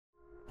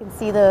You can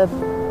see the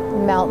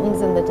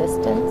mountains in the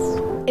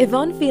distance.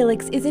 Yvonne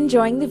Felix is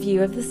enjoying the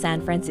view of the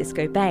San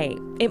Francisco Bay.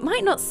 It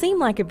might not seem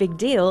like a big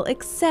deal,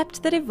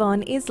 except that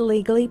Yvonne is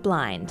legally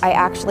blind. I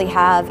actually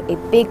have a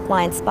big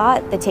blind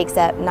spot that takes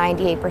up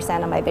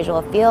 98% of my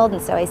visual field,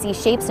 and so I see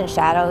shapes and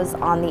shadows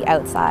on the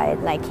outside,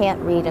 and I can't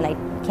read and I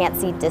can't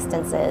see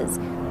distances.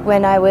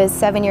 When I was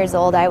 7 years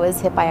old, I was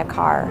hit by a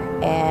car,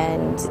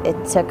 and it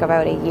took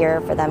about a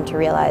year for them to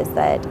realize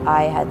that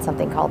I had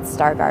something called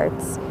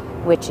Stargardt's,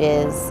 which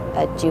is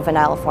a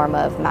juvenile form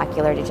of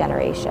macular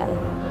degeneration.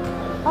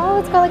 Oh,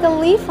 it's got like a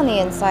leaf on the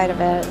inside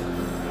of it.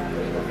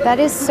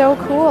 That is so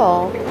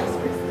cool.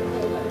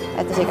 I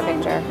have to take a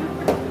picture.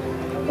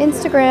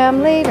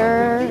 Instagram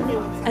later.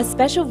 A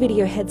special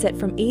video headset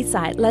from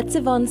eSight lets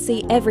Yvonne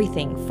see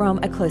everything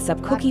from a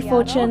close-up cookie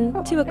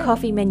fortune to a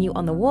coffee menu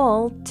on the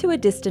wall to a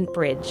distant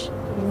bridge.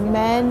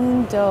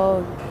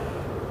 Mendocino?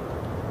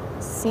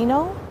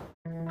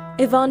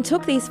 Yvonne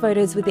took these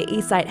photos with the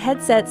eSight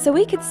headset so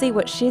we could see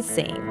what she's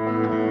seeing.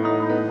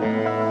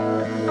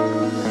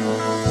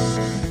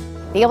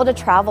 Be able to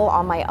travel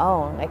on my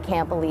own. I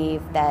can't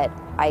believe that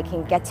I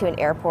can get to an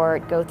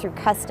airport, go through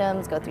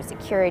customs, go through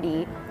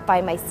security,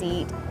 find my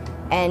seat,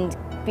 and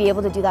be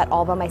able to do that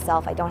all by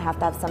myself. I don't have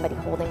to have somebody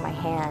holding my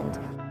hand.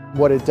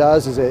 What it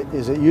does is it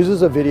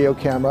uses a video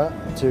camera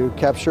to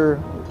capture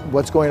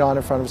what's going on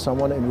in front of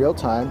someone in real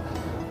time,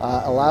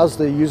 allows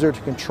the user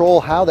to control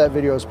how that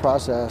video is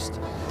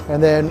processed,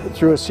 and then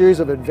through a series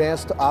of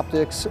advanced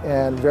optics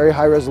and very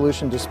high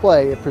resolution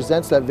display, it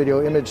presents that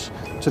video image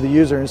to the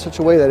user in such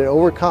a way that it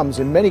overcomes,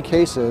 in many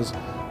cases,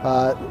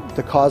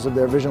 the cause of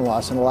their vision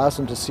loss and allows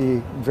them to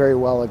see very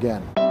well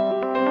again.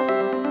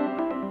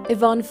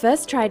 Yvonne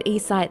first tried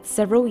eSight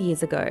several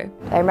years ago.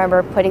 I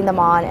remember putting them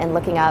on and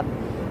looking up,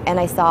 and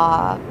I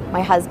saw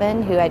my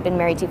husband, who I'd been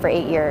married to for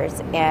 8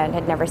 years and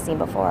had never seen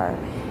before,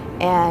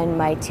 and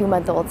my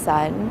 2-month-old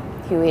son,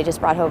 who we had just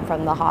brought home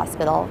from the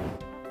hospital.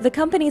 The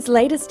company's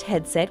latest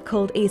headset,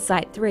 called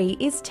eSight 3,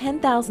 is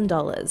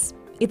 $10,000.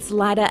 It's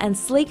lighter and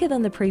sleeker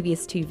than the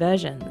previous 2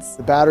 versions.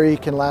 The battery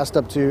can last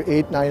up to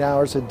 8-9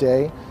 hours a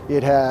day.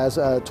 It has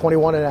a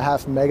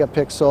 21.5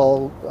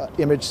 megapixel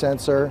image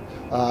sensor.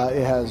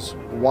 It has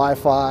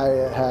Wi-Fi,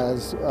 it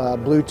has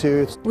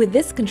Bluetooth. With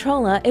this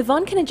controller,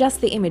 Yvonne can adjust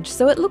the image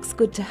so it looks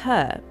good to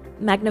her.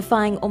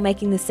 Magnifying or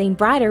making the scene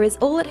brighter is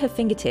all at her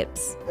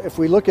fingertips. If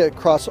we look at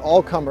across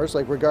all comers,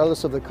 like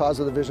regardless of the cause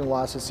of the vision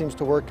loss, it seems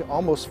to work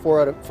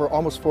for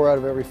almost 4 out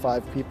of every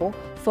 5 people.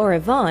 For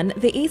Yvonne,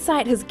 the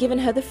eSight has given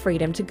her the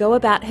freedom to go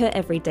about her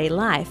everyday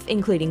life,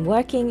 including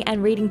working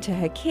and reading to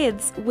her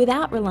kids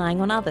without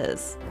relying on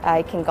others.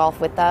 I can golf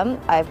with them.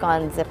 I've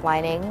gone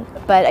ziplining,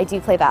 but I do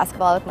play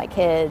basketball with my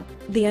kids.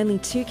 The only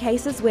 2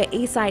 cases where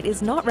eSight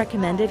is not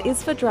recommended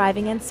is for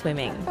driving and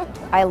swimming.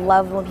 I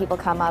love when people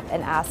come up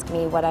and ask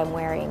me what I'm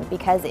wearing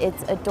because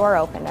it's a door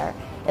opener.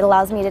 It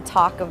allows me to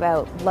talk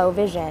about low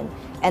vision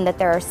and that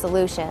there are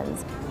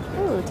solutions.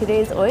 Ooh,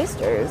 today's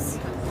oysters.